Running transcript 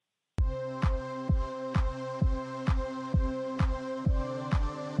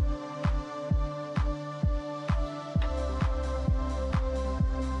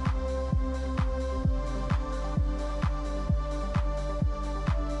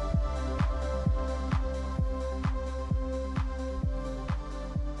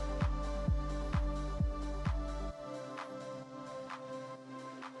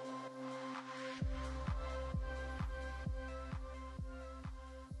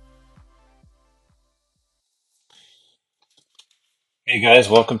Hey guys,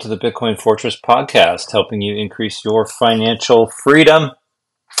 welcome to the Bitcoin Fortress podcast, helping you increase your financial freedom.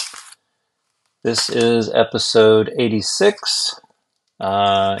 This is episode 86,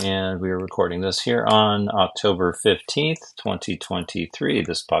 and we are recording this here on October 15th, 2023.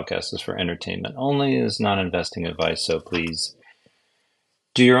 This podcast is for entertainment only, is not investing advice, so please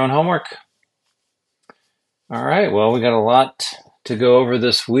do your own homework. All right, well, we got a lot to go over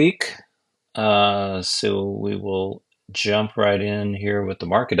this week, so we will jump right in here with the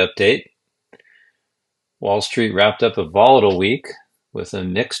market update. Wall Street wrapped up a volatile week with a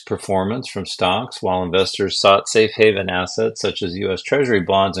mixed performance from stocks, while investors sought safe haven assets such as U.S. Treasury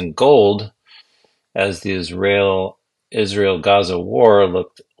bonds and gold, as the Israel-Gaza war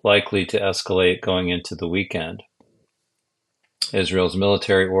looked likely to escalate going into the weekend. Israel's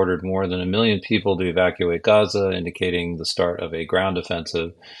military ordered more than 1 million people to evacuate Gaza, indicating the start of a ground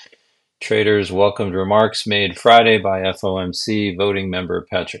offensive. Traders welcomed remarks made Friday by FOMC voting member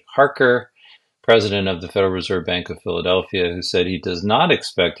Patrick Harker, president of the Federal Reserve Bank of Philadelphia, who said he does not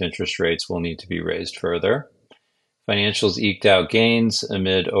expect interest rates will need to be raised further. Financials eked out gains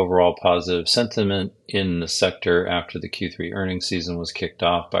amid overall positive sentiment in the sector after the Q3 earnings season was kicked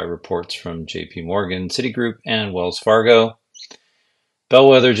off by reports from JP Morgan, Citigroup, and Wells Fargo.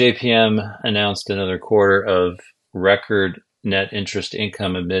 Bellwether JPM announced another quarter of record net interest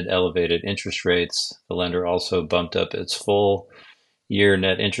income amid elevated interest rates. The lender also bumped up its full year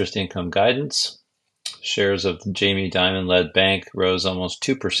net interest income guidance. Shares of the Jamie Dimon-led bank rose almost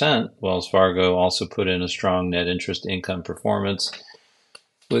 2%. Wells Fargo also put in a strong net interest income performance,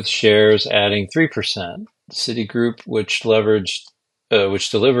 with shares adding 3%. Citigroup, which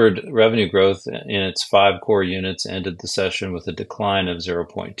delivered revenue growth in its 5 core units, ended the session with a decline of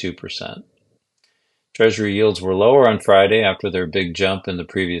 0.2%. Treasury yields were lower on Friday after their big jump in the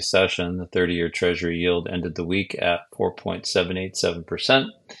previous session. The 30-year Treasury yield ended the week at 4.787%,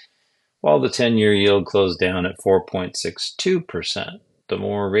 while the 10-year yield closed down at 4.62%. The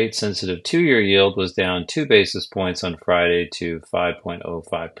more rate-sensitive 2-year yield was down 2 basis points on Friday to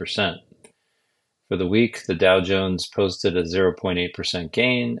 5.05%. For the week, the Dow Jones posted a 0.8%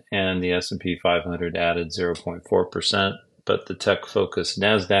 gain, and the S&P 500 added 0.4%, but the tech-focused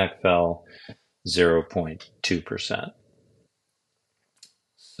NASDAQ fell 0.2%.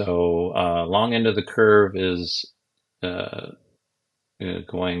 So long end of the curve is going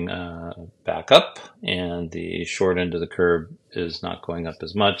back up, and the short end of the curve is not going up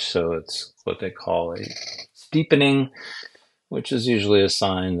as much, so it's what they call a steepening, which is usually a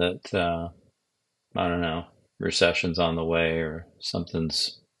sign that I don't know, recession's on the way or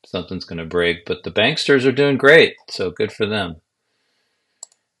something's going to break. But the banksters are doing great, so good for them.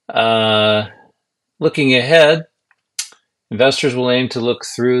 Looking ahead, investors will aim to look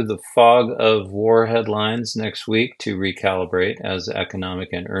through the fog of war headlines next week to recalibrate as economic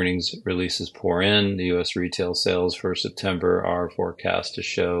and earnings releases pour in. The U.S. retail sales for September are forecast to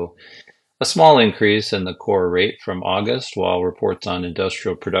show a small increase in the core rate from August, while reports on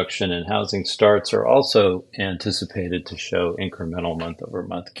industrial production and housing starts are also anticipated to show incremental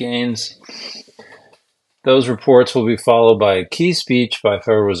month-over-month gains. Those reports will be followed by a key speech by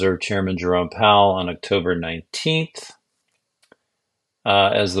Federal Reserve Chairman Jerome Powell on October 19th,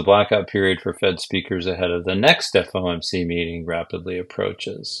 as the blackout period for Fed speakers ahead of the next FOMC meeting rapidly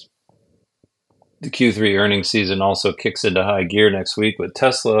approaches. The Q3 earnings season also kicks into high gear next week, with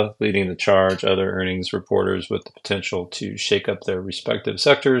Tesla leading the charge. Other earnings reporters with the potential to shake up their respective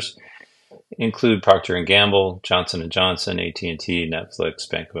sectors include Procter & Gamble, Johnson & Johnson, AT&T, Netflix,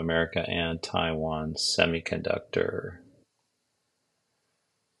 Bank of America, and Taiwan Semiconductor.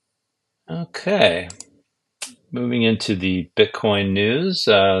 Okay, moving into the Bitcoin news.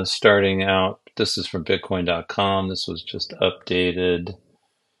 Starting out, this is from Bitcoin.com. This was just updated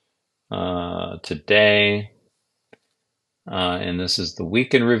today, and this is the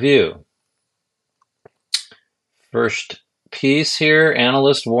week in review. First piece here,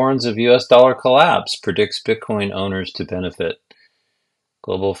 analyst warns of US dollar collapse, predicts Bitcoin owners to benefit.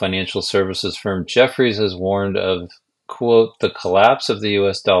 Global financial services firm Jefferies has warned of, quote, the collapse of the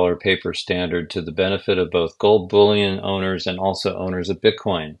US dollar paper standard to the benefit of both gold bullion owners and also owners of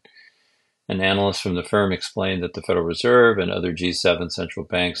Bitcoin. An analyst from the firm explained that the Federal Reserve and other G7 central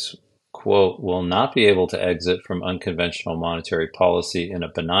banks, quote, will not be able to exit from unconventional monetary policy in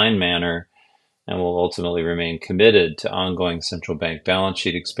a benign manner and will ultimately remain committed to ongoing central bank balance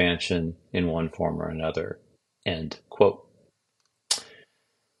sheet expansion in one form or another, end quote.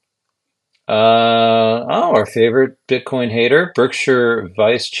 Our favorite Bitcoin hater, Berkshire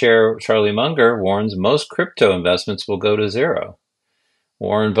Vice Chair Charlie Munger, warns most crypto investments will go to zero.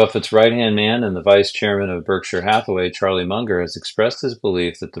 Warren Buffett's right-hand man and the vice chairman of Berkshire Hathaway, Charlie Munger, has expressed his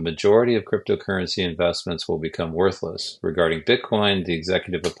belief that the majority of cryptocurrency investments will become worthless. Regarding Bitcoin, the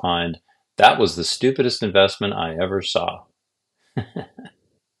executive opined, "That was the stupidest investment I ever saw."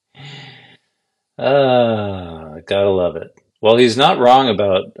 Gotta love it. Well, he's not wrong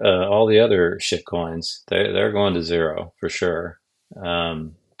about all the other shit coins. They're going to zero for sure.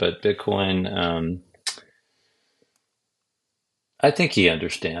 But Bitcoin, I think he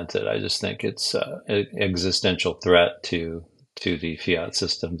understands it. I just think it's an existential threat to the fiat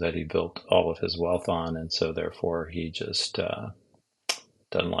system that he built all of his wealth on, and so therefore he just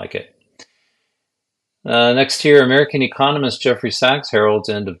doesn't like it. Next here, American economist Jeffrey Sachs heralds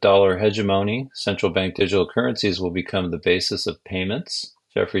end of dollar hegemony. Central bank digital currencies will become the basis of payments.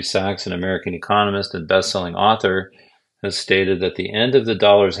 Jeffrey Sachs, an American economist and best-selling author, has stated that the end of the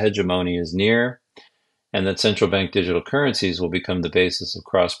dollar's hegemony is near, and that central bank digital currencies will become the basis of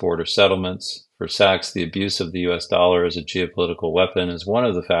cross-border settlements. For Sachs, the abuse of the US dollar as a geopolitical weapon is one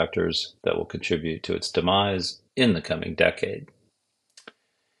of the factors that will contribute to its demise in the coming decade.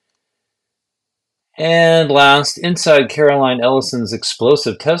 And last, inside Caroline Ellison's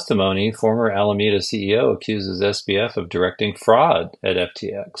explosive testimony, former Alameda CEO accuses SBF of directing fraud at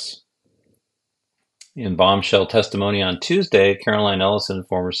FTX. In bombshell testimony on Tuesday, Caroline Ellison,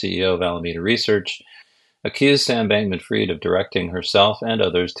 former CEO of Alameda Research, accused Sam Bankman-Fried of directing herself and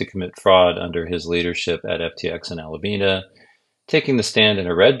others to commit fraud under his leadership at FTX and Alameda. Taking the stand in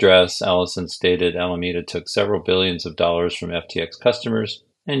a red dress, Ellison stated Alameda took several billions of dollars from FTX customers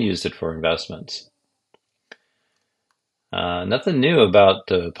and used it for investments. Nothing new about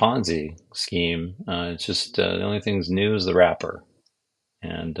the Ponzi scheme. It's just the only thing that's new is the wrapper.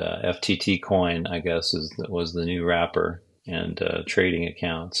 And FTT coin, I guess, was the new wrapper, and trading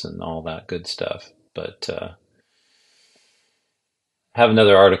accounts and all that good stuff. But I have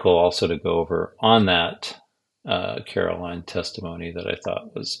another article also to go over on that Caroline testimony that I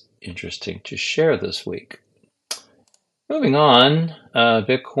thought was interesting to share this week. Moving on,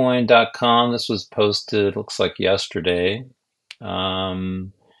 Bitcoin.com. This was posted, looks like yesterday.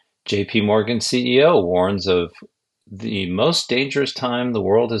 JP Morgan CEO warns of the most dangerous time the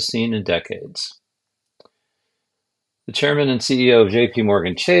world has seen in decades. The chairman and CEO of JP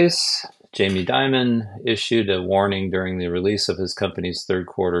Morgan Chase, Jamie Dimon, issued a warning during the release of his company's third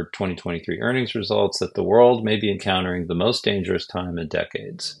quarter 2023 earnings results that the world may be encountering the most dangerous time in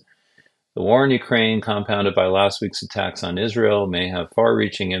decades. The war in Ukraine, compounded by last week's attacks on Israel, may have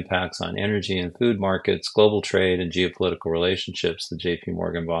far-reaching impacts on energy and food markets, global trade, and geopolitical relationships, the JP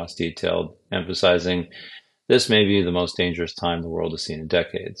Morgan boss detailed, emphasizing this may be the most dangerous time the world has seen in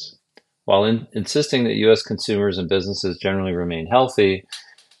decades. While insisting that U.S. consumers and businesses generally remain healthy,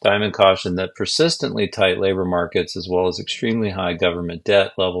 Diamond cautioned that persistently tight labor markets, as well as extremely high government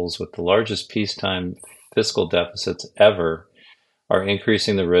debt levels with the largest peacetime fiscal deficits ever, are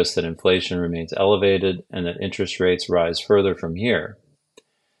increasing the risk that inflation remains elevated and that interest rates rise further from here.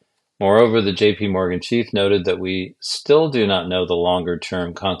 Moreover, the JP Morgan chief noted that we still do not know the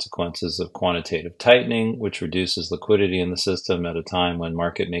longer-term consequences of quantitative tightening, which reduces liquidity in the system at a time when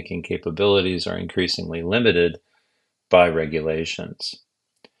market-making capabilities are increasingly limited by regulations.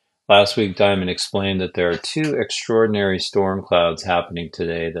 Last week, Diamond explained that there are two extraordinary storm clouds happening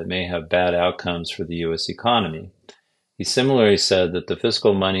today that may have bad outcomes for the U.S. economy. He similarly said that the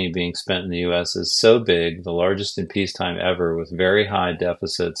fiscal money being spent in the U.S. is so big, the largest in peacetime ever, with very high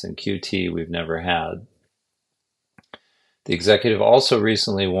deficits and QT we've never had. The executive also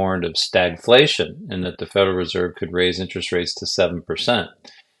recently warned of stagflation and that the Federal Reserve could raise interest rates to 7%,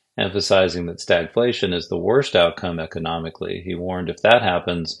 emphasizing that stagflation is the worst outcome economically. He warned if that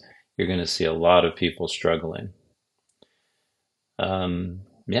happens, you're going to see a lot of people struggling.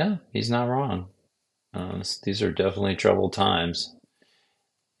 Yeah, he's not wrong. These are definitely troubled times.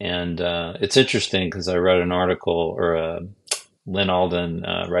 And it's interesting because I read an article, or Lynn Alden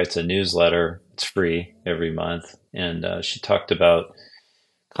writes a newsletter. It's free every month. And she talked about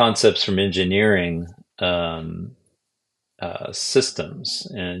concepts from engineering systems.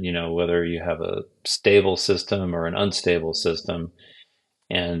 And, you know, whether you have a stable system or an unstable system.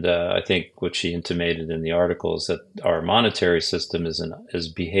 And I think what she intimated in the article is that our monetary system is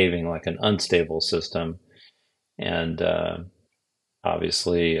behaving like an unstable system. And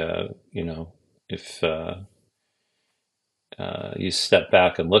obviously, you know, if you step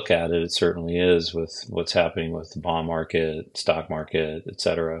back and look at it, it certainly is with what's happening with the bond market, stock market,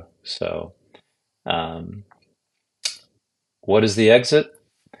 etc. So what is the exit?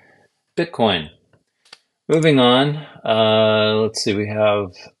 Bitcoin. Moving on, let's see, we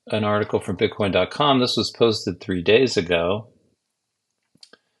have an article from Bitcoin.com. This was posted 3 days ago.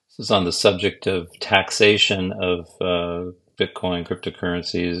 This is on the subject of taxation of Bitcoin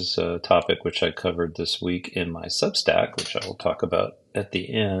cryptocurrencies, a topic which I covered this week in my Substack, which I will talk about at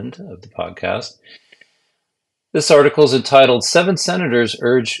the end of the podcast. This article is entitled Seven Senators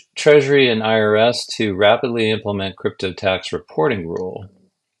Urge Treasury and IRS to Rapidly Implement Crypto Tax Reporting Rule.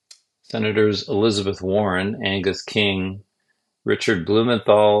 Senators Elizabeth Warren, Angus King, Richard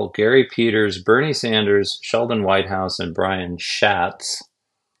Blumenthal, Gary Peters, Bernie Sanders, Sheldon Whitehouse, and Brian Schatz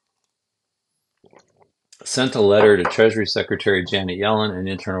sent a letter to Treasury Secretary Janet Yellen and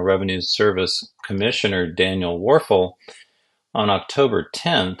Internal Revenue Service Commissioner Daniel Werfel on October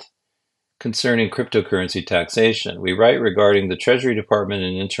 10th concerning cryptocurrency taxation. We write regarding the Treasury Department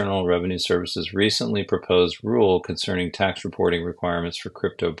and Internal Revenue Service's recently proposed rule concerning tax reporting requirements for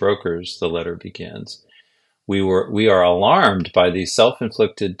crypto brokers, the letter begins. We are alarmed by the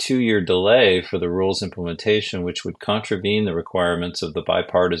self-inflicted 2-year delay for the rule's implementation, which would contravene the requirements of the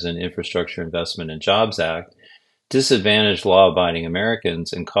Bipartisan Infrastructure Investment and Jobs Act, disadvantage law-abiding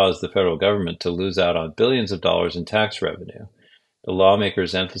Americans, and cause the federal government to lose out on billions of dollars in tax revenue. The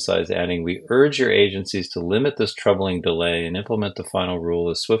lawmakers emphasize, adding, "We urge your agencies to limit this troubling delay and implement the final rule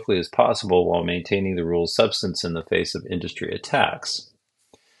as swiftly as possible while maintaining the rule's substance in the face of industry attacks."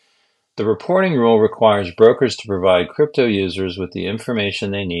 The reporting rule requires brokers to provide crypto users with the information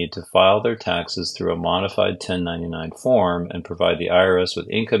they need to file their taxes through a modified 1099 form and provide the IRS with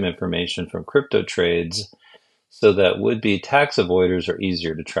income information from crypto trades so that would-be tax avoiders are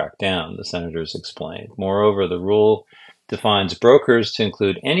easier to track down, the senators explained. Moreover, the rule defines brokers to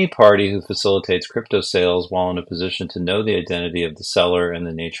include any party who facilitates crypto sales while in a position to know the identity of the seller and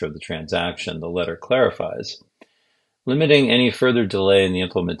the nature of the transaction, the letter clarifies. Limiting any further delay in the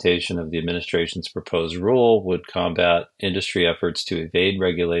implementation of the administration's proposed rule would combat industry efforts to evade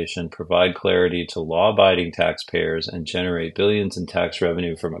regulation, provide clarity to law-abiding taxpayers, and generate billions in tax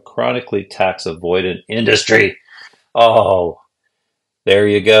revenue from a chronically tax-avoidant industry. Oh, there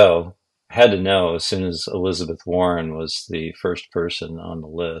you go. I had to know as soon as Elizabeth Warren was the first person on the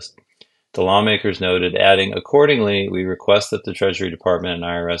list. The lawmakers noted, adding, "Accordingly, we request that the Treasury Department and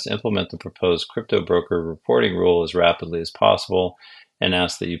IRS implement the proposed crypto broker reporting rule as rapidly as possible and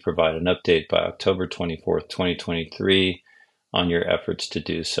ask that you provide an update by October 24th, 2023 on your efforts to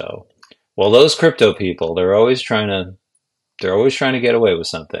do so." Well, those crypto people, they're always trying to get away with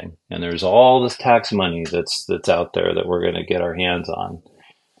something. And there's all this tax money that's out there that we're going to get our hands on.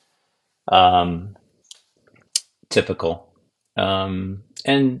 Typical.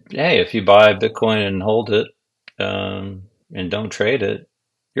 And hey, if you buy Bitcoin and hold it and don't trade it,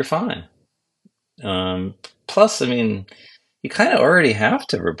 you're fine. Plus, I mean, you kind of already have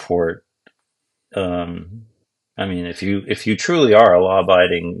to report. I mean, if you truly are a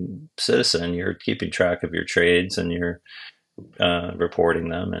law-abiding citizen, you're keeping track of your trades and you're reporting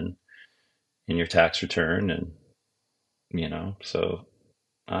them and in your tax return, and so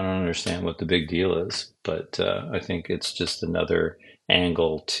I don't understand what the big deal is, but I think it's just another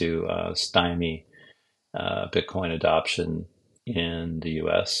angle to stymie Bitcoin adoption in the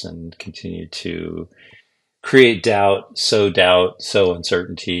US and continue to create doubt, sow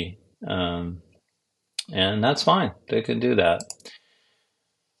uncertainty. And that's fine. They can do that.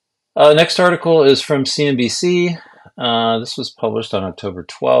 Next article is from CNBC. This was published on October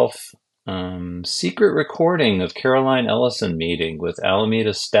 12th. Secret recording of Caroline Ellison meeting with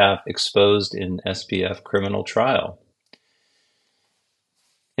Alameda staff exposed in SBF criminal trial.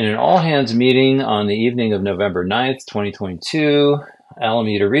 In an all-hands meeting on the evening of November 9th, 2022,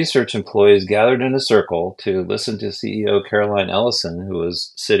 Alameda research employees gathered in a circle to listen to CEO Caroline Ellison, who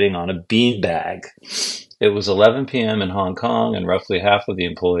was sitting on a beanbag. It was 11 p.m. in Hong Kong, and roughly half of the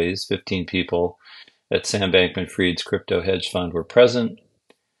employees, 15 people, at Sam Bankman-Fried's crypto hedge fund were present.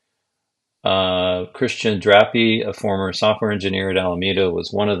 Christian Drapi, a former software engineer at Alameda,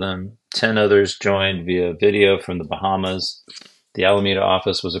 was one of them. 10 others joined via video from the Bahamas. The Alameda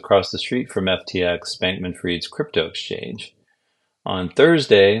office was across the street from FTX, Bankman-Fried's crypto exchange. On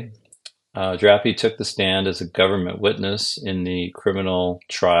Thursday, Drapi took the stand as a government witness in the criminal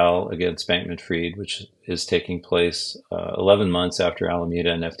trial against Bankman-Fried, which is taking place 11 months after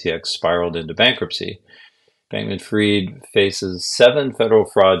Alameda and FTX spiraled into bankruptcy. Bankman-Fried faces 7 federal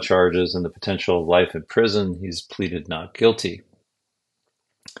fraud charges and the potential of life in prison. He's pleaded not guilty.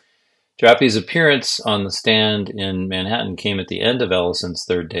 Drapi's appearance on the stand in Manhattan came at the end of Ellison's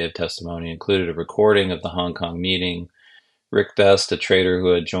third day of testimony, included a recording of the Hong Kong meeting. Rick Best, a trader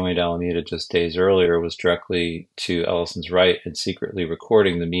who had joined Alameda just days earlier, was directly to Ellison's right and secretly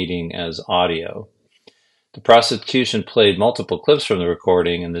recording the meeting as audio. The prosecution played multiple clips from the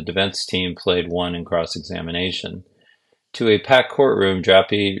recording, and the defense team played one in cross-examination. To a packed courtroom,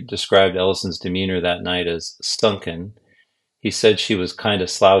 Drappi described Ellison's demeanor that night as sunken. He said she was kind of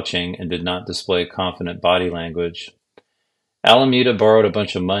slouching and did not display confident body language. Alameda borrowed a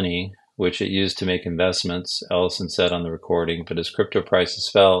bunch of money, which it used to make investments, Ellison said on the recording, but as crypto prices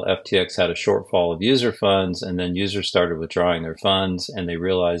fell, FTX had a shortfall of user funds, and then users started withdrawing their funds, and they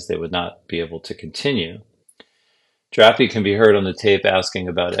realized they would not be able to continue. Drappi can be heard on the tape asking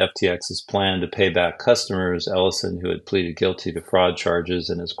about FTX's plan to pay back customers. Ellison, who had pleaded guilty to fraud charges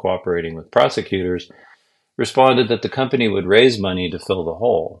and is cooperating with prosecutors, responded that the company would raise money to fill the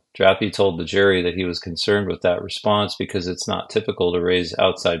hole. Drappi told the jury that he was concerned with that response because it's not typical to raise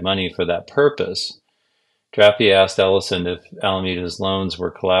outside money for that purpose. Drappi asked Ellison if Alameda's loans were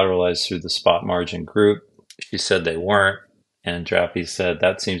collateralized through the spot margin group. She said they weren't, and Drappi said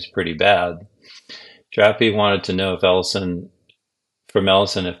that seems pretty bad. Drappi wanted to know from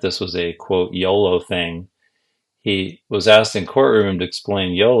Ellison if this was a, quote, YOLO thing. He was asked in courtroom to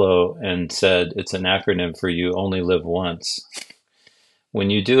explain YOLO and said it's an acronym for you only live once. When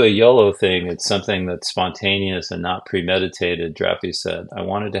you do a YOLO thing, it's something that's spontaneous and not premeditated, Drappi said. I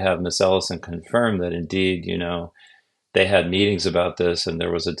wanted to have Miss Ellison confirm that indeed, they had meetings about this and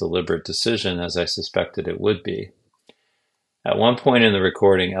there was a deliberate decision, as I suspected it would be. At one point in the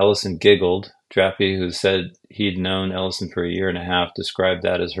recording, Ellison giggled. Drappi, who said he'd known Ellison for a year and a half, described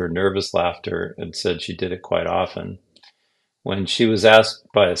that as her nervous laughter and said she did it quite often. When she was asked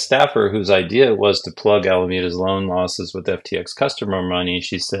by a staffer whose idea it was to plug Alameda's loan losses with FTX customer money,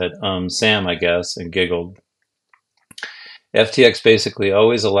 she said, Sam, I guess, and giggled. FTX basically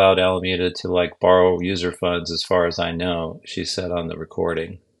always allowed Alameda to borrow user funds as far as I know, she said on the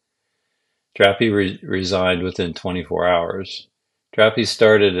recording. Drappi resigned within 24 hours. Drappi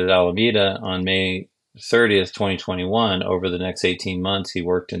started at Alameda on May 30th, 2021. Over the next 18 months, he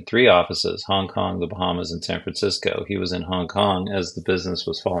worked in 3 offices, Hong Kong, the Bahamas, and San Francisco. He was in Hong Kong as the business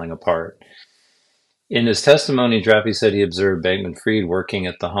was falling apart. In his testimony, Drappi said he observed Bankman-Fried working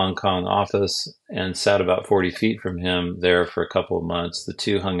at the Hong Kong office and sat about 40 feet from him there for a couple of months. The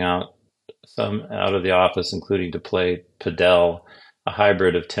two hung out some out of the office, including to play padel, a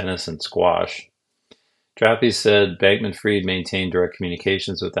hybrid of tennis and squash. Drappi said Bankman-Fried maintained direct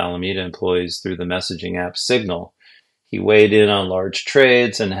communications with Alameda employees through the messaging app Signal. He weighed in on large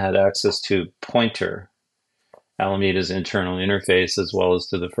trades and had access to Pointer, Alameda's internal interface, as well as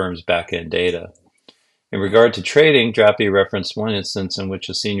to the firm's back-end data. In regard to trading, Drappi referenced one instance in which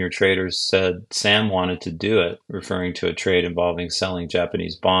a senior trader said Sam wanted to do it, referring to a trade involving selling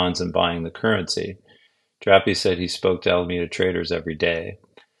Japanese bonds and buying the currency. Drappi said he spoke to Alameda traders every day.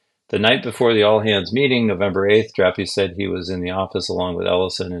 The night before the all-hands meeting, November 8th, Drappi said he was in the office along with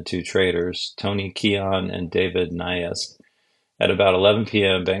Ellison and 2 traders, Tony Keon and David Nayes. At about 11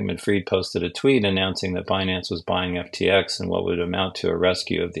 p.m., Bankman-Fried posted a tweet announcing that Binance was buying FTX in what would amount to a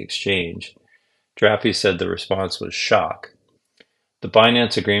rescue of the exchange. Drappi said the response was shock. The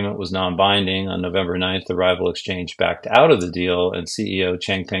Binance agreement was non-binding. On November 9th, the rival exchange backed out of the deal, and CEO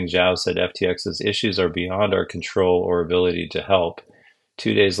Changpeng Zhao said FTX's issues are beyond our control or ability to help.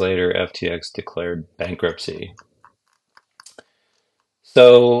 2 days later, FTX declared bankruptcy.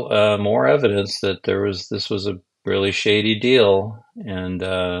 So, more evidence that this was a really shady deal. And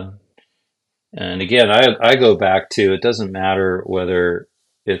again, I go back to, it doesn't matter whether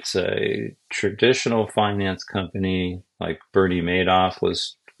it's a traditional finance company like Bernie Madoff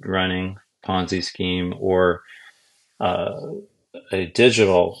was running, Ponzi scheme, or a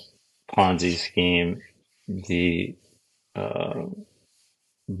digital Ponzi scheme.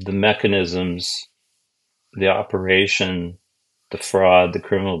 The mechanisms, the operation, the fraud, the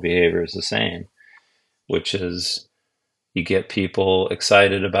criminal behavior is the same, which is you get people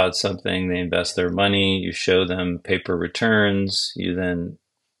excited about something, they invest their money, you show them paper returns, you then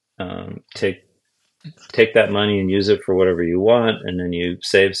take that money and use it for whatever you want, and then you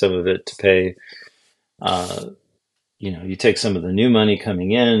save some of it to pay. You take some of the new money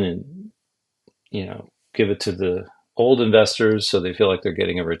coming in and give it to the old investors so they feel like they're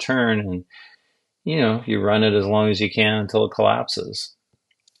getting a return, and you run it as long as you can until it collapses.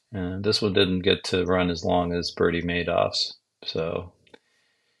 And this one didn't get to run as long as Bernie Madoff's. So,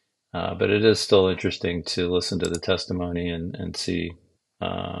 but it is still interesting to listen to the testimony and see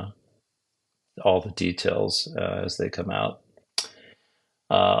all the details as they come out.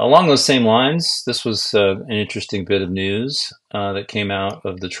 Along those same lines, this was an interesting bit of news that came out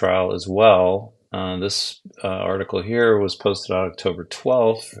of the trial as well. This article here was posted on October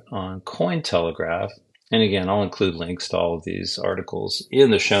 12th on Cointelegraph. And again, I'll include links to all of these articles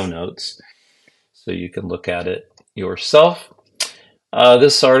in the show notes so you can look at it yourself.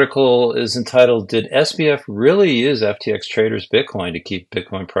 This article is entitled, Did SBF Really Use FTX Traders Bitcoin to Keep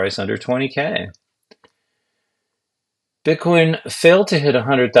Bitcoin Price Under 20K? Bitcoin failed to hit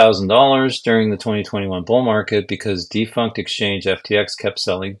 $100,000 during the 2021 bull market because defunct exchange FTX kept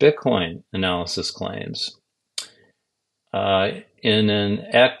selling Bitcoin, analysis claims. In an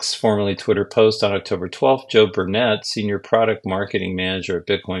X, formerly Twitter post on October 12th, Joe Burnett, senior product marketing manager at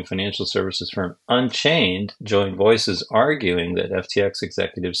Bitcoin financial services firm Unchained, joined voices arguing that FTX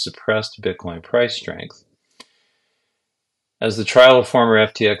executives suppressed Bitcoin price strength. As the trial of former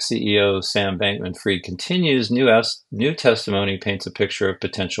FTX CEO Sam Bankman-Fried continues, new testimony paints a picture of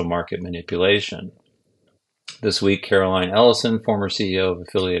potential market manipulation. This week, Caroline Ellison, former CEO of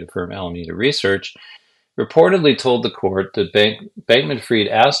affiliated firm Alameda Research, reportedly told the court that Bankman-Fried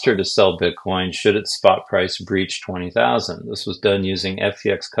asked her to sell Bitcoin should its spot price breach $20,000. This was done using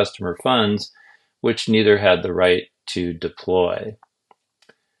FTX customer funds, which neither had the right to deploy.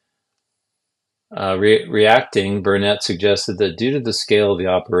 Reacting, Burnett suggested that due to the scale of the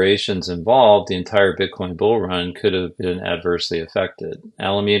operations involved, the entire Bitcoin bull run could have been adversely affected.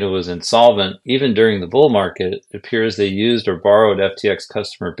 Alameda was insolvent even during the bull market. It appears they used or borrowed FTX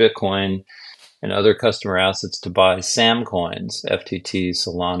customer Bitcoin and other customer assets to buy SAM coins, FTT,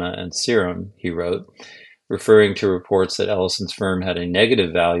 Solana, and Serum, he wrote, referring to reports that Ellison's firm had a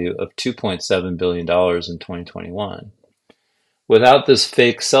negative value of $2.7 billion in 2021. Without this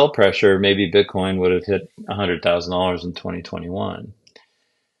fake sell pressure, maybe Bitcoin would have hit $100,000 in 2021.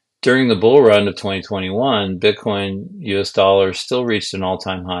 During the bull run of 2021, Bitcoin US dollar still reached an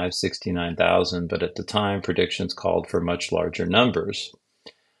all-time high of 69,000, but at the time, predictions called for much larger numbers.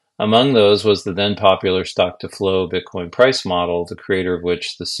 Among those was the then popular stock-to-flow Bitcoin price model, the creator of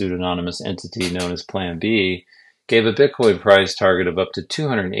which, the pseudonymous entity known as Plan B, gave a Bitcoin price target of up to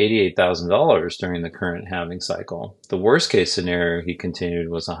 $288,000 during the current halving cycle. The worst-case scenario, he continued,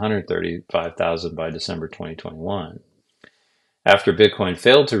 was $135,000 by December 2021. After Bitcoin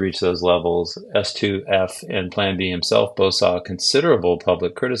failed to reach those levels, S2F and Plan B himself both saw considerable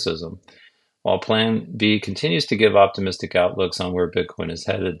public criticism. While Plan B continues to give optimistic outlooks on where Bitcoin is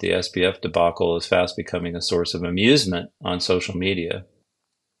headed, the SBF debacle is fast becoming a source of amusement on social media.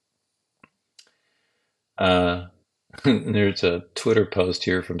 There's a Twitter post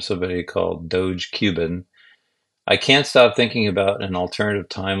here from somebody called Doge Cuban. I can't stop thinking about an alternative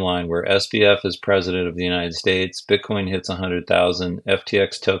timeline where SBF is president of the United States, Bitcoin hits 100,000,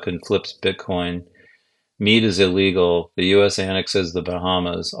 FTX token flips Bitcoin, meat is illegal, the U.S. annexes the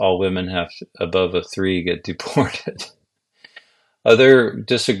Bahamas, all women above a 3 get deported. Others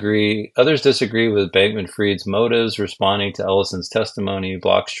disagree with Bankman-Fried's motives, responding to Ellison's testimony.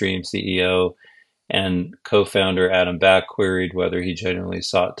 Blockstream CEO and co-founder Adam Back queried whether he genuinely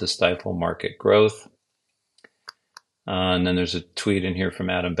sought to stifle market growth. And then there's a tweet in here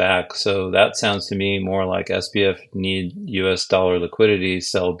from Adam Back. So that sounds to me more like SBF need US dollar liquidity,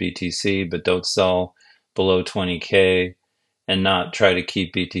 sell BTC, but don't sell below 20K and not try to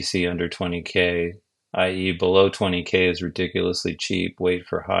keep BTC under 20K, i.e. below 20K is ridiculously cheap, wait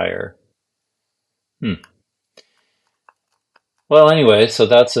for higher. Well, anyway, so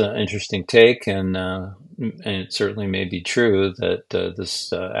that's an interesting take, and it certainly may be true that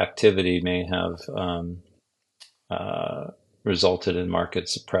this activity may have resulted in market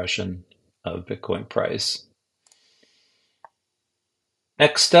suppression of Bitcoin price.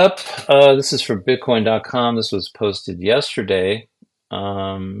 Next up, this is from Bitcoin.com. This was posted yesterday.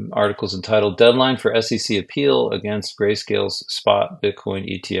 Articles entitled Deadline for SEC Appeal Against Grayscale's Spot Bitcoin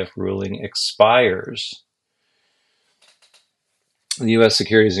ETF Ruling Expires. The U.S.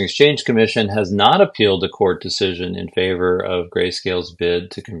 Securities and Exchange Commission has not appealed a court decision in favor of Grayscale's bid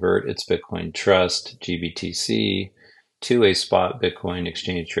to convert its Bitcoin Trust, GBTC, to a spot Bitcoin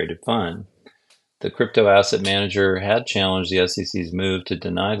exchange-traded fund. The crypto asset manager had challenged the SEC's move to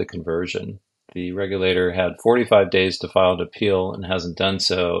deny the conversion. The regulator had 45 days to file an appeal and hasn't done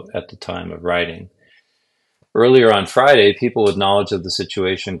so at the time of writing. Earlier on Friday, people with knowledge of the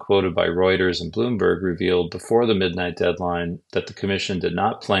situation quoted by Reuters and Bloomberg revealed before the midnight deadline that the Commission did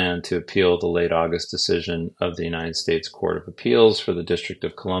not plan to appeal the late August decision of the United States Court of Appeals for the District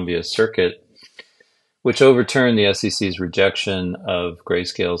of Columbia Circuit, which overturned the SEC's rejection of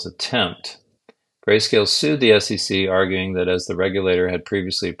Grayscale's attempt. Grayscale sued the SEC, arguing that as the regulator had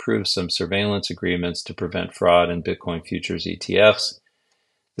previously approved some surveillance agreements to prevent fraud in Bitcoin futures ETFs,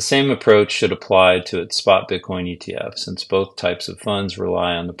 the same approach should apply to its spot Bitcoin ETF, since both types of funds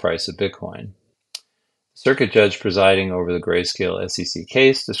rely on the price of Bitcoin. The circuit judge presiding over the Grayscale SEC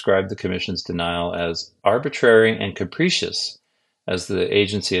case described the Commission's denial as arbitrary and capricious, as the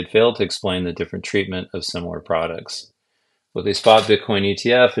agency had failed to explain the different treatment of similar products. With a spot Bitcoin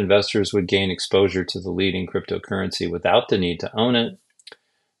ETF, investors would gain exposure to the leading cryptocurrency without the need to own it.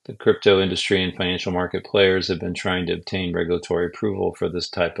 The crypto industry and financial market players have been trying to obtain regulatory approval for this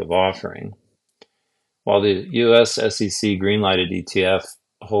type of offering. While the US SEC greenlighted ETF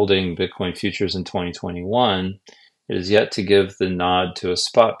holding Bitcoin futures in 2021, it is yet to give the nod to a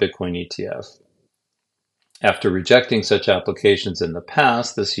spot Bitcoin ETF. After rejecting such applications in the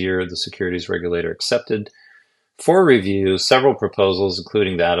past, this year the securities regulator accepted for review several proposals,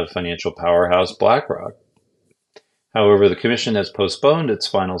 including that of financial powerhouse BlackRock. However, the Commission has postponed its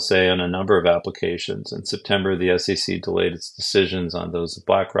final say on a number of applications. In September, the SEC delayed its decisions on those of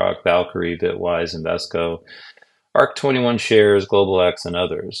BlackRock, Valkyrie, Bitwise, Invesco, ARC21 Shares, GlobalX, and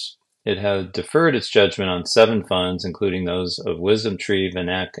others. It had deferred its judgment on 7 funds, including those of WisdomTree,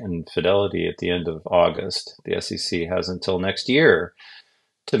 VanEck, and Fidelity at the end of August. The SEC has until next year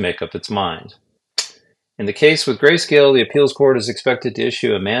to make up its mind. In the case with Grayscale, the appeals court is expected to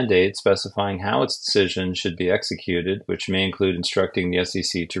issue a mandate specifying how its decision should be executed, which may include instructing the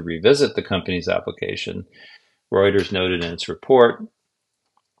SEC to revisit the company's application. Reuters noted in its report.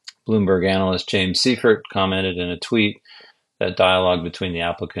 Bloomberg analyst James Seifert commented in a tweet that dialogue between the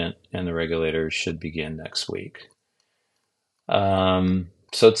applicant and the regulators should begin next week.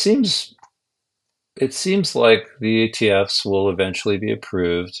 So it seems like the ETFs will eventually be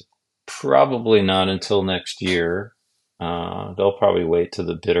approved. Probably not until next year. They'll probably wait to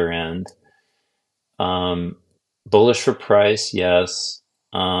the bitter end. Bullish for price, yes,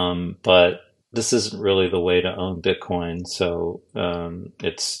 but this isn't really the way to own Bitcoin. So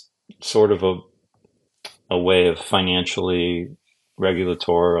it's sort of a way of financially,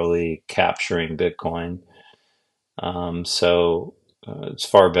 regulatorily capturing Bitcoin. So it's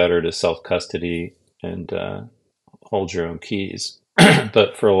far better to self-custody and hold your own keys.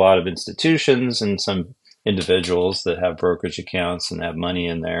 But for a lot of institutions and some individuals that have brokerage accounts and have money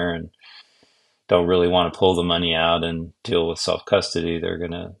in there and don't really want to pull the money out and deal with self-custody, they're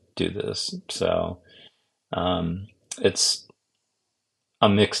going to do this. So it's a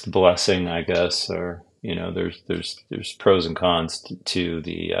mixed blessing, I guess, or there's pros and cons to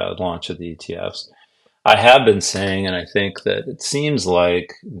the launch of the ETFs. I have been saying, and I think that it seems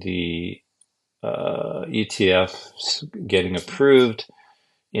like the ETFs getting approved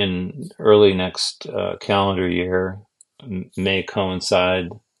in early next calendar year may coincide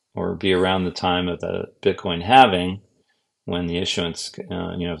or be around the time of the Bitcoin halving, when the issuance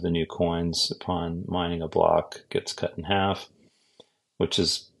of the new coins upon mining a block gets cut in half, which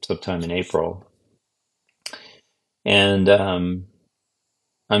is sometime in April. And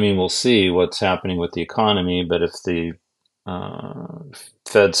we'll see what's happening with the economy, but if the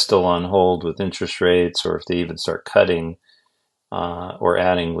Fed's still on hold with interest rates, or if they even start cutting or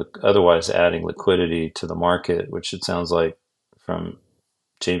otherwise adding liquidity to the market, which it sounds like from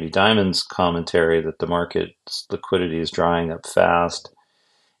Jamie Dimon's commentary that the market's liquidity is drying up fast,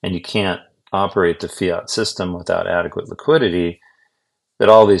 and you can't operate the fiat system without adequate liquidity, that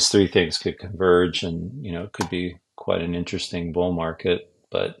all these three things could converge, and it could be quite an interesting bull market.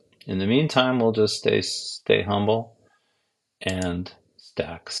 But in the meantime, we'll just stay humble and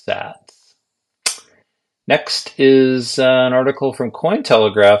stack sats. Next is an article from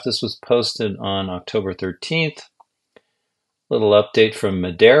Cointelegraph. This was posted on October 13th. Little update from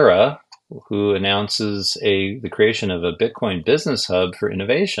Madeira, who announces the creation of a Bitcoin business hub for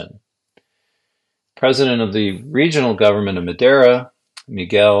innovation. President of the regional government of Madeira,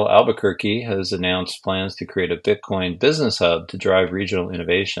 Miguel Albuquerque, has announced plans to create a Bitcoin business hub to drive regional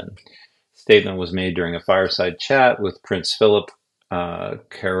innovation. The statement was made during a fireside chat with Prince Philip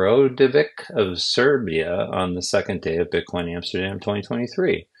Karađorđević of Serbia on the second day of Bitcoin Amsterdam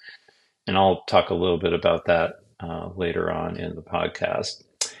 2023. And I'll talk a little bit about that later on in the podcast.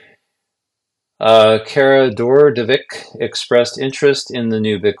 Karađorđević expressed interest in the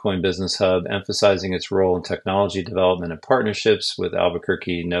new Bitcoin business hub, emphasizing its role in technology development and partnerships, with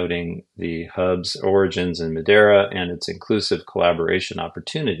Albuquerque noting the hub's origins in Madeira and its inclusive collaboration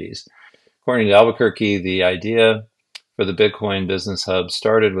opportunities. According to Albuquerque, the idea for the Bitcoin business hub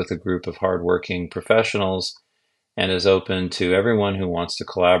started with a group of hardworking professionals and is open to everyone who wants to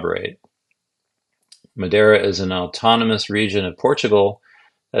collaborate. Madeira is an autonomous region of Portugal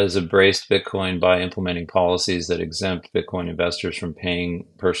that has embraced Bitcoin by implementing policies that exempt Bitcoin investors from paying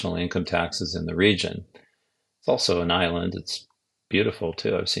personal income taxes in the region. It's also an island. It's beautiful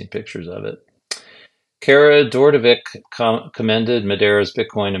too. I've seen pictures of it. Karađorđević commended Madeira's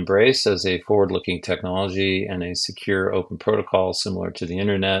Bitcoin embrace as a forward-looking technology and a secure open protocol similar to the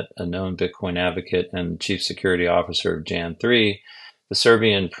internet. A known Bitcoin advocate and chief security officer of Jan3, the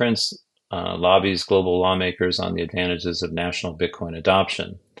Serbian Prince lobbies global lawmakers on the advantages of national Bitcoin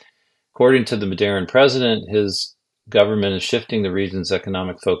adoption. According to the Madeiran president, his government is shifting the region's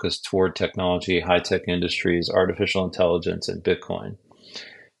economic focus toward technology, high-tech industries, artificial intelligence, and Bitcoin.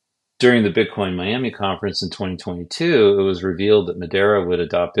 During the Bitcoin Miami conference in 2022, it was revealed that Madeira would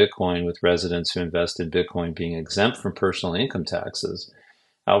adopt Bitcoin, with residents who invest in Bitcoin being exempt from personal income taxes.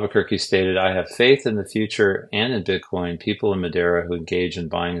 Albuquerque stated, "I have faith in the future and in Bitcoin. People in Madeira who engage in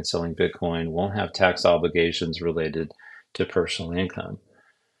buying and selling Bitcoin won't have tax obligations related to personal income."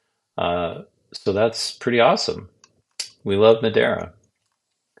 So that's pretty awesome. We love Madeira.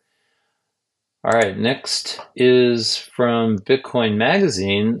 All right, next is from Bitcoin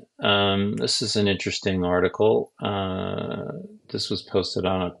Magazine. This is an interesting article. This was posted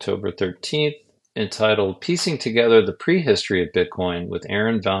on October 13th, entitled "Piecing Together the Prehistory of Bitcoin" with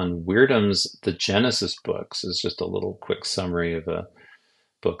Aaron Van Weerdum's The Genesis Books. This is just a little quick summary of a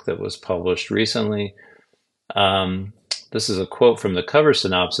book that was published recently. This is a quote from the cover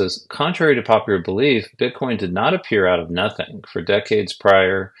synopsis. "Contrary to popular belief, Bitcoin did not appear out of nothing. For decades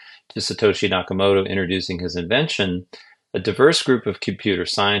prior to Satoshi Nakamoto introducing his invention, a diverse group of computer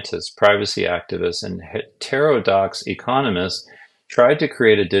scientists, privacy activists, and heterodox economists tried to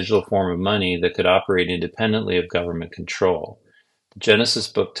create a digital form of money that could operate independently of government control. The Genesis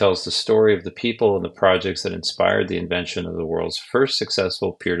book tells the story of the people and the projects that inspired the invention of the world's first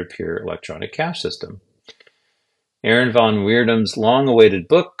successful peer-to-peer electronic cash system." Aaron Van Weerdum's long-awaited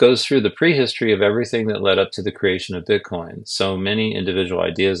book goes through the prehistory of everything that led up to the creation of Bitcoin. So many individual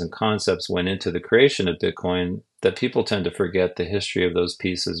ideas and concepts went into the creation of Bitcoin that people tend to forget the history of those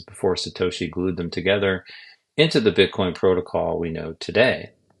pieces before Satoshi glued them together into the Bitcoin protocol we know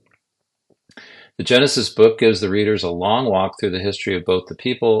today. The Genesis book gives the readers a long walk through the history of both the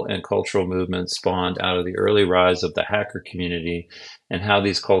people and cultural movements spawned out of the early rise of the hacker community, and how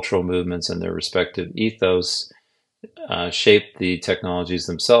these cultural movements and their respective ethos shaped the technologies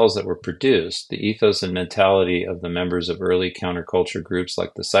themselves that were produced. The ethos and mentality of the members of early counterculture groups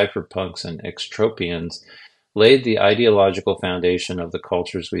like the cypherpunks and extropians laid the ideological foundation of the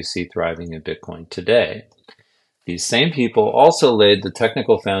cultures we see thriving in Bitcoin today. These same people also laid the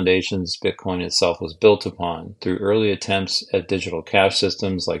technical foundations Bitcoin itself was built upon, through early attempts at digital cash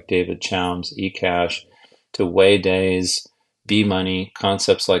systems like David Chaum's eCash, to Wayday's B-Money,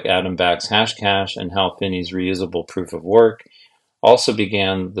 concepts like Adam Back's Hashcash, and Hal Finney's reusable proof of work also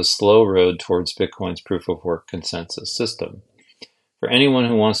began the slow road towards Bitcoin's proof of work consensus system. For anyone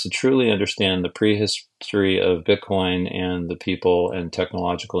who wants to truly understand the prehistory of Bitcoin and the people and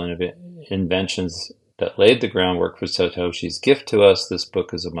technological inventions that laid the groundwork for Satoshi's gift to us, this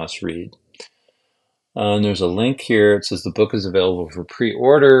book is a must-read. And there's a link here. It says the book is available for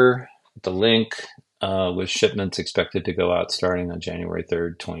pre-order. The link with shipments expected to go out starting on January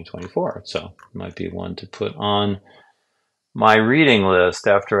 3rd, 2024. So it might be one to put on my reading list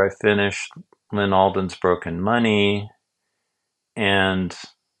after I finish Lynn Alden's Broken Money and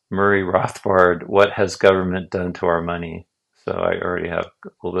Murray Rothbard, What Has Government Done to Our Money? So I already have a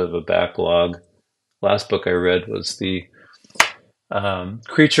little bit of a backlog. Last book I read was the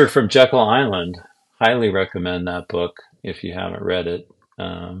Creature from Jekyll Island. Highly recommend that book if you haven't read it.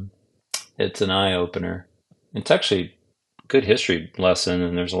 It's an eye-opener. It's actually a good history lesson,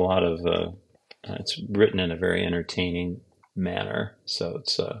 and there's a lot of, it's written in a very entertaining manner. So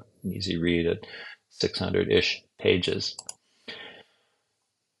it's an easy read at 600-ish pages.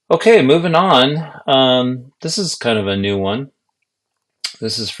 Okay, moving on. This is kind of a new one.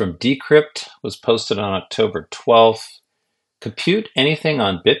 This is from Decrypt, was posted on October 12th. Compute anything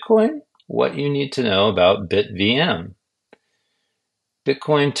on Bitcoin? What you need to know about BitVM.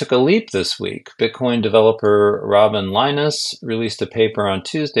 Bitcoin took a leap this week. Bitcoin developer Robin Linus released a paper on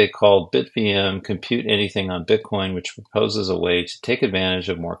Tuesday called BitVM Compute Anything on Bitcoin, which proposes a way to take advantage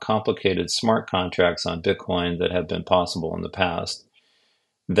of more complicated smart contracts on Bitcoin that have been possible in the past.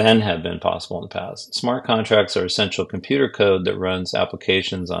 Smart contracts are essential computer code that runs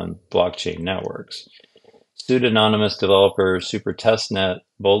applications on blockchain networks. Pseudonymous developer SuperTestNet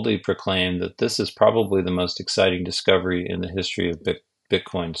boldly proclaimed that this is probably the most exciting discovery in the history of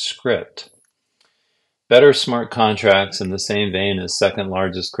Bitcoin script. Better smart contracts, in the same vein as second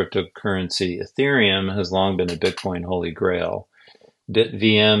largest cryptocurrency Ethereum, has long been a Bitcoin holy grail.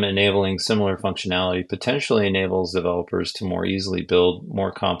 BitVM enabling similar functionality potentially enables developers to more easily build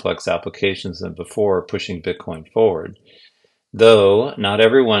more complex applications than before, pushing Bitcoin forward. Though not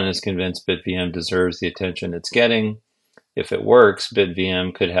everyone is convinced BitVM deserves the attention it's getting. If it works,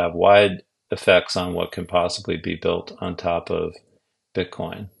 BitVM could have wide effects on what can possibly be built on top of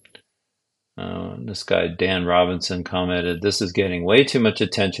Bitcoin. This guy, Dan Robinson, commented, "This is getting way too much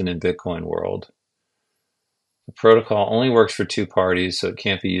attention in Bitcoin world. The protocol only works for two parties, so it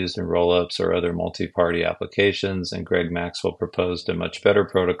can't be used in rollups or other multi-party applications, and Greg Maxwell proposed a much better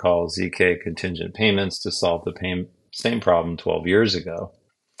protocol, ZK contingent payments, to solve the same problem 12 years ago."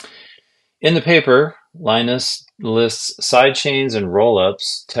 In the paper, Linus lists sidechains and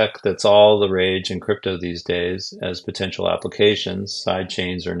rollups, tech that's all the rage in crypto these days, as potential applications.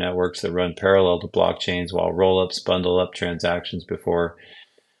 Sidechains are networks that run parallel to blockchains, while rollups bundle up transactions before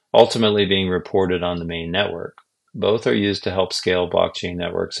ultimately being reported on the main network. Both are used to help scale blockchain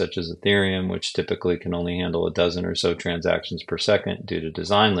networks such as Ethereum, which typically can only handle a dozen or so transactions per second due to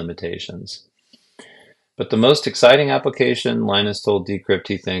design limitations. But the most exciting application, Linus told Decrypt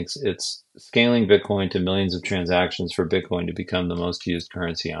he thinks it's scaling Bitcoin to millions of transactions for Bitcoin to become the most used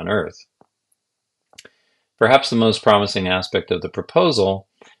currency on Earth. Perhaps the most promising aspect of the proposal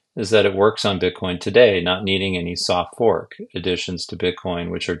is that it works on Bitcoin today, not needing any soft fork additions to Bitcoin,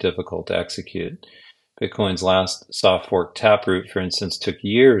 which are difficult to execute. Bitcoin's last soft fork Taproot, for instance, took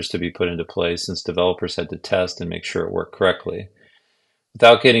years to be put into place since developers had to test and make sure it worked correctly.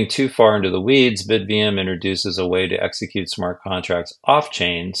 Without getting too far into the weeds, BitVM introduces a way to execute smart contracts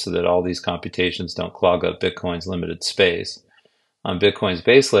off-chain so that all these computations don't clog up Bitcoin's limited space. On Bitcoin's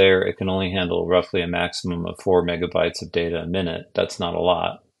base layer, it can only handle roughly a maximum of 4 megabytes of data a minute. That's not a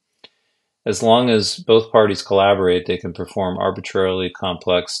lot. As long as both parties collaborate, they can perform arbitrarily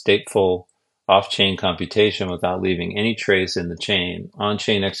complex, stateful, off-chain computation without leaving any trace in the chain.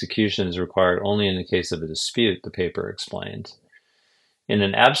 On-chain execution is required only in the case of a dispute, the paper explains. In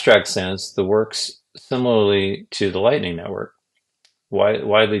an abstract sense, the works similarly to the Lightning Network,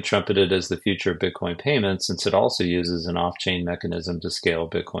 widely trumpeted as the future of Bitcoin payments, since it also uses an off-chain mechanism to scale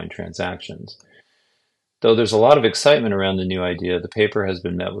Bitcoin transactions. Though there's a lot of excitement around the new idea, the paper has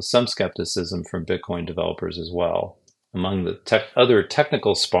been met with some skepticism from Bitcoin developers as well. Among the other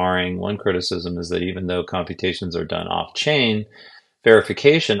technical sparring, one criticism is that even though computations are done off-chain,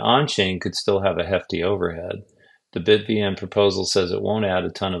 verification on-chain could still have a hefty overhead. The BitVM proposal says it won't add a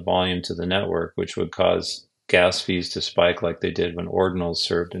ton of volume to the network, which would cause gas fees to spike like they did when ordinals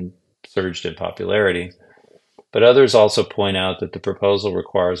surged in popularity. But others also point out that the proposal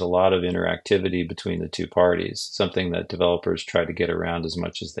requires a lot of interactivity between the two parties, something that developers try to get around as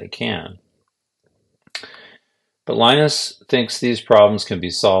much as they can. But Linus thinks these problems can be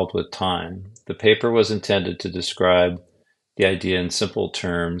solved with time. The paper was intended to describe the idea in simple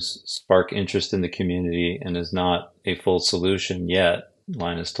terms, spark interest in the community, and is not a full solution yet,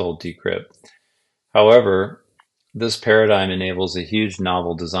 Linus told Decrypt. However, this paradigm enables a huge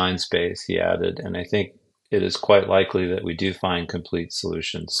novel design space, he added, and I think it is quite likely that we do find complete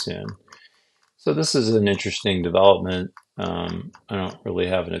solutions soon. So this is an interesting development. I don't really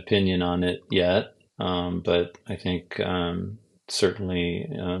have an opinion on it yet, but I think certainly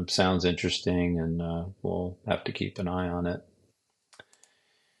sounds interesting, and we'll have to keep an eye on it.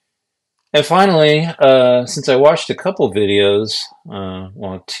 And finally, since I watched a couple videos,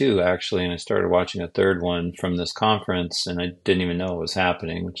 well, two actually, and I started watching a third one from this conference, and I didn't even know it was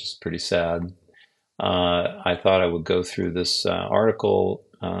happening, which is pretty sad. I thought I would go through this article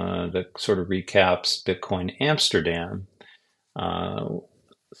that sort of recaps Bitcoin Amsterdam.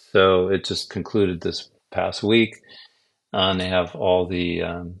 So it just concluded this past week, and they have all the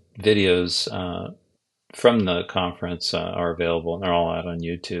videos from the conference are available, and they're all out on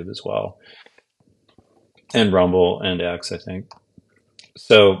YouTube as well, and Rumble and X, I think.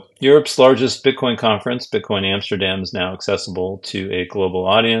 So Europe's largest Bitcoin conference, Bitcoin Amsterdam, is now accessible to a global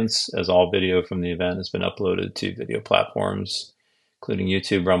audience, as all video from the event has been uploaded to video platforms, including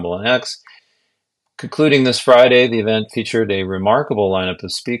YouTube, Rumble, and X. Concluding this Friday, the event featured a remarkable lineup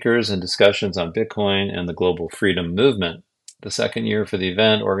of speakers and discussions on Bitcoin and the global freedom movement. The second year for the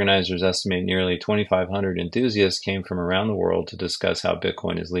event, organizers estimate nearly 2,500 enthusiasts came from around the world to discuss how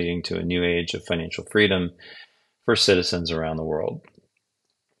Bitcoin is leading to a new age of financial freedom for citizens around the world.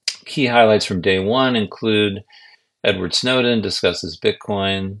 Key highlights from day one include Edward Snowden discusses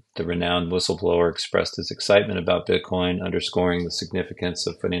Bitcoin. The renowned whistleblower expressed his excitement about Bitcoin, underscoring the significance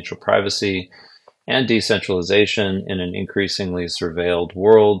of financial privacy and decentralization in an increasingly surveilled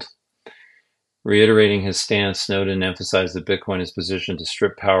world. Reiterating his stance, Snowden emphasized that Bitcoin is positioned to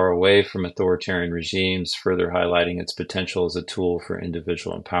strip power away from authoritarian regimes, further highlighting its potential as a tool for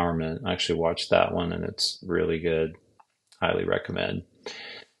individual empowerment. I actually watched that one, and it's really good. Highly recommend.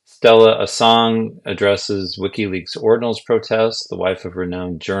 Stella Assange addresses WikiLeaks Ordinals protests. The wife of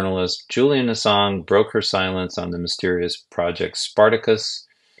renowned journalist Julian Assange broke her silence on the mysterious Project Spartacus,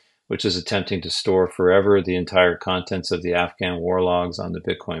 which is attempting to store forever the entire contents of the Afghan war logs on the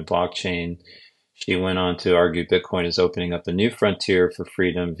Bitcoin blockchain. She went on to argue Bitcoin is opening up a new frontier for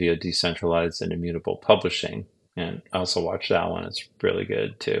freedom via decentralized and immutable publishing. And I also watched that one. It's really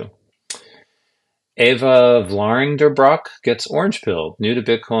good too. Eva Vlaardingerbroek gets orange-pilled. New to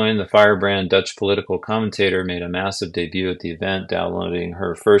Bitcoin, the firebrand Dutch political commentator made a massive debut at the event, downloading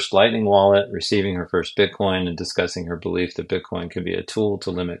her first Lightning wallet, receiving her first Bitcoin, and discussing her belief that Bitcoin can be a tool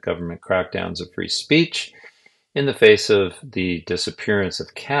to limit government crackdowns of free speech in the face of the disappearance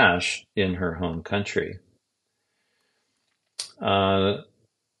of cash in her home country.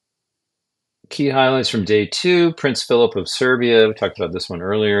 Key highlights from day 2, Prince Philip of Serbia. We talked about this one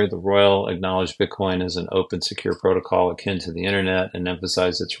earlier. The royal acknowledged Bitcoin as an open, secure protocol akin to the internet and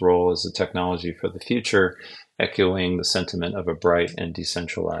emphasized its role as a technology for the future, echoing the sentiment of a bright and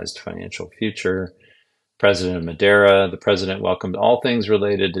decentralized financial future. President of Madeira. The president welcomed all things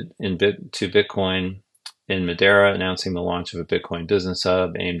related to Bitcoin in Madeira, announcing the launch of a Bitcoin business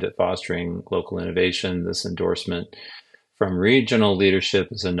hub aimed at fostering local innovation. This endorsement from regional leadership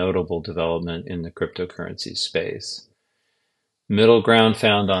is a notable development in the cryptocurrency space. Middle ground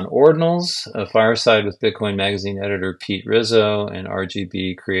found on Ordinals, a fireside with Bitcoin Magazine editor Pete Rizzo and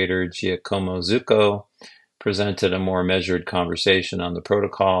RGB creator Giacomo Zucco presented a more measured conversation on the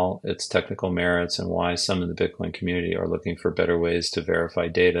protocol, its technical merits, and why some in the Bitcoin community are looking for better ways to verify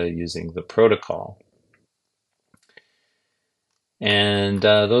data using the protocol. And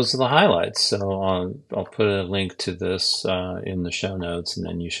those are the highlights. So I'll put a link to this in the show notes, and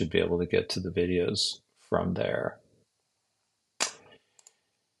then you should be able to get to the videos from there.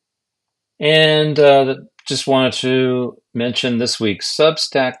 And just wanted to mention this week's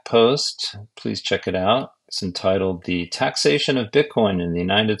Substack post. Please check it out. It's entitled "The Taxation of Bitcoin in the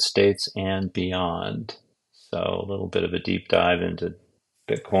United States and Beyond." So a little bit of a deep dive into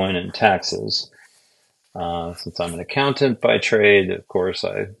Bitcoin and taxes. Since I'm an accountant by trade, of course,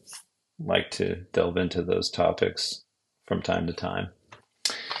 I like to delve into those topics from time to time.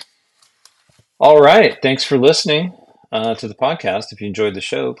 All right. Thanks for listening to the podcast. If you enjoyed the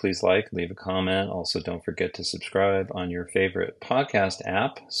show, please leave a comment. Also, don't forget to subscribe on your favorite podcast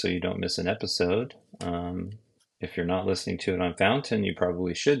app so you don't miss an episode. If you're not listening to it on Fountain, you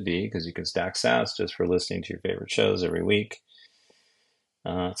probably should be, because you can stack sats just for listening to your favorite shows every week.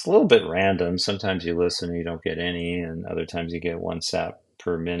 It's a little bit random. Sometimes you listen and you don't get any, and other times you get 1 sat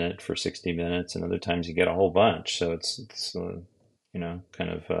per minute for 60 minutes, and other times you get a whole bunch. So it's it's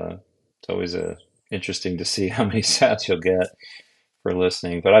always interesting to see how many sats you'll get for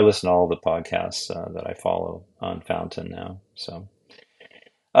listening. But I listen to all the podcasts that I follow on Fountain now. So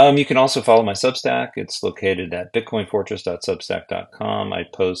you can also follow my Substack. It's located at bitcoinfortress.substack.com. I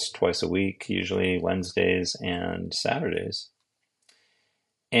post twice a week, usually Wednesdays and Saturdays.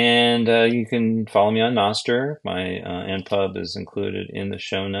 And you can follow me on Nostr. My NPub is included in the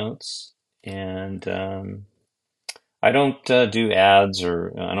show notes. And I don't do ads,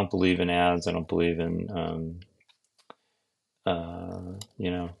 or I don't believe in ads. I don't believe in,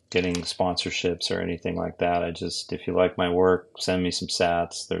 getting sponsorships or anything like that. If you like my work, send me some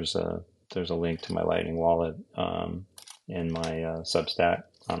sats. There's a link to my Lightning wallet in my Substack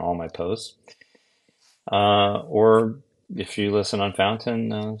on all my posts. Or if you listen on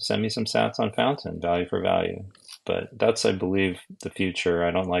Fountain, send me some sats on Fountain, value for value. But that's, I believe, the future.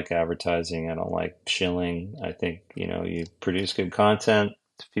 I don't like advertising. I don't like shilling. I think, you produce good content.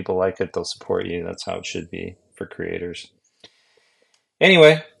 If people like it, they'll support you. That's how it should be for creators.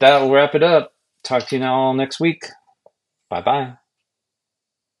 Anyway, that'll wrap it up. Talk to you now all next week. Bye-bye.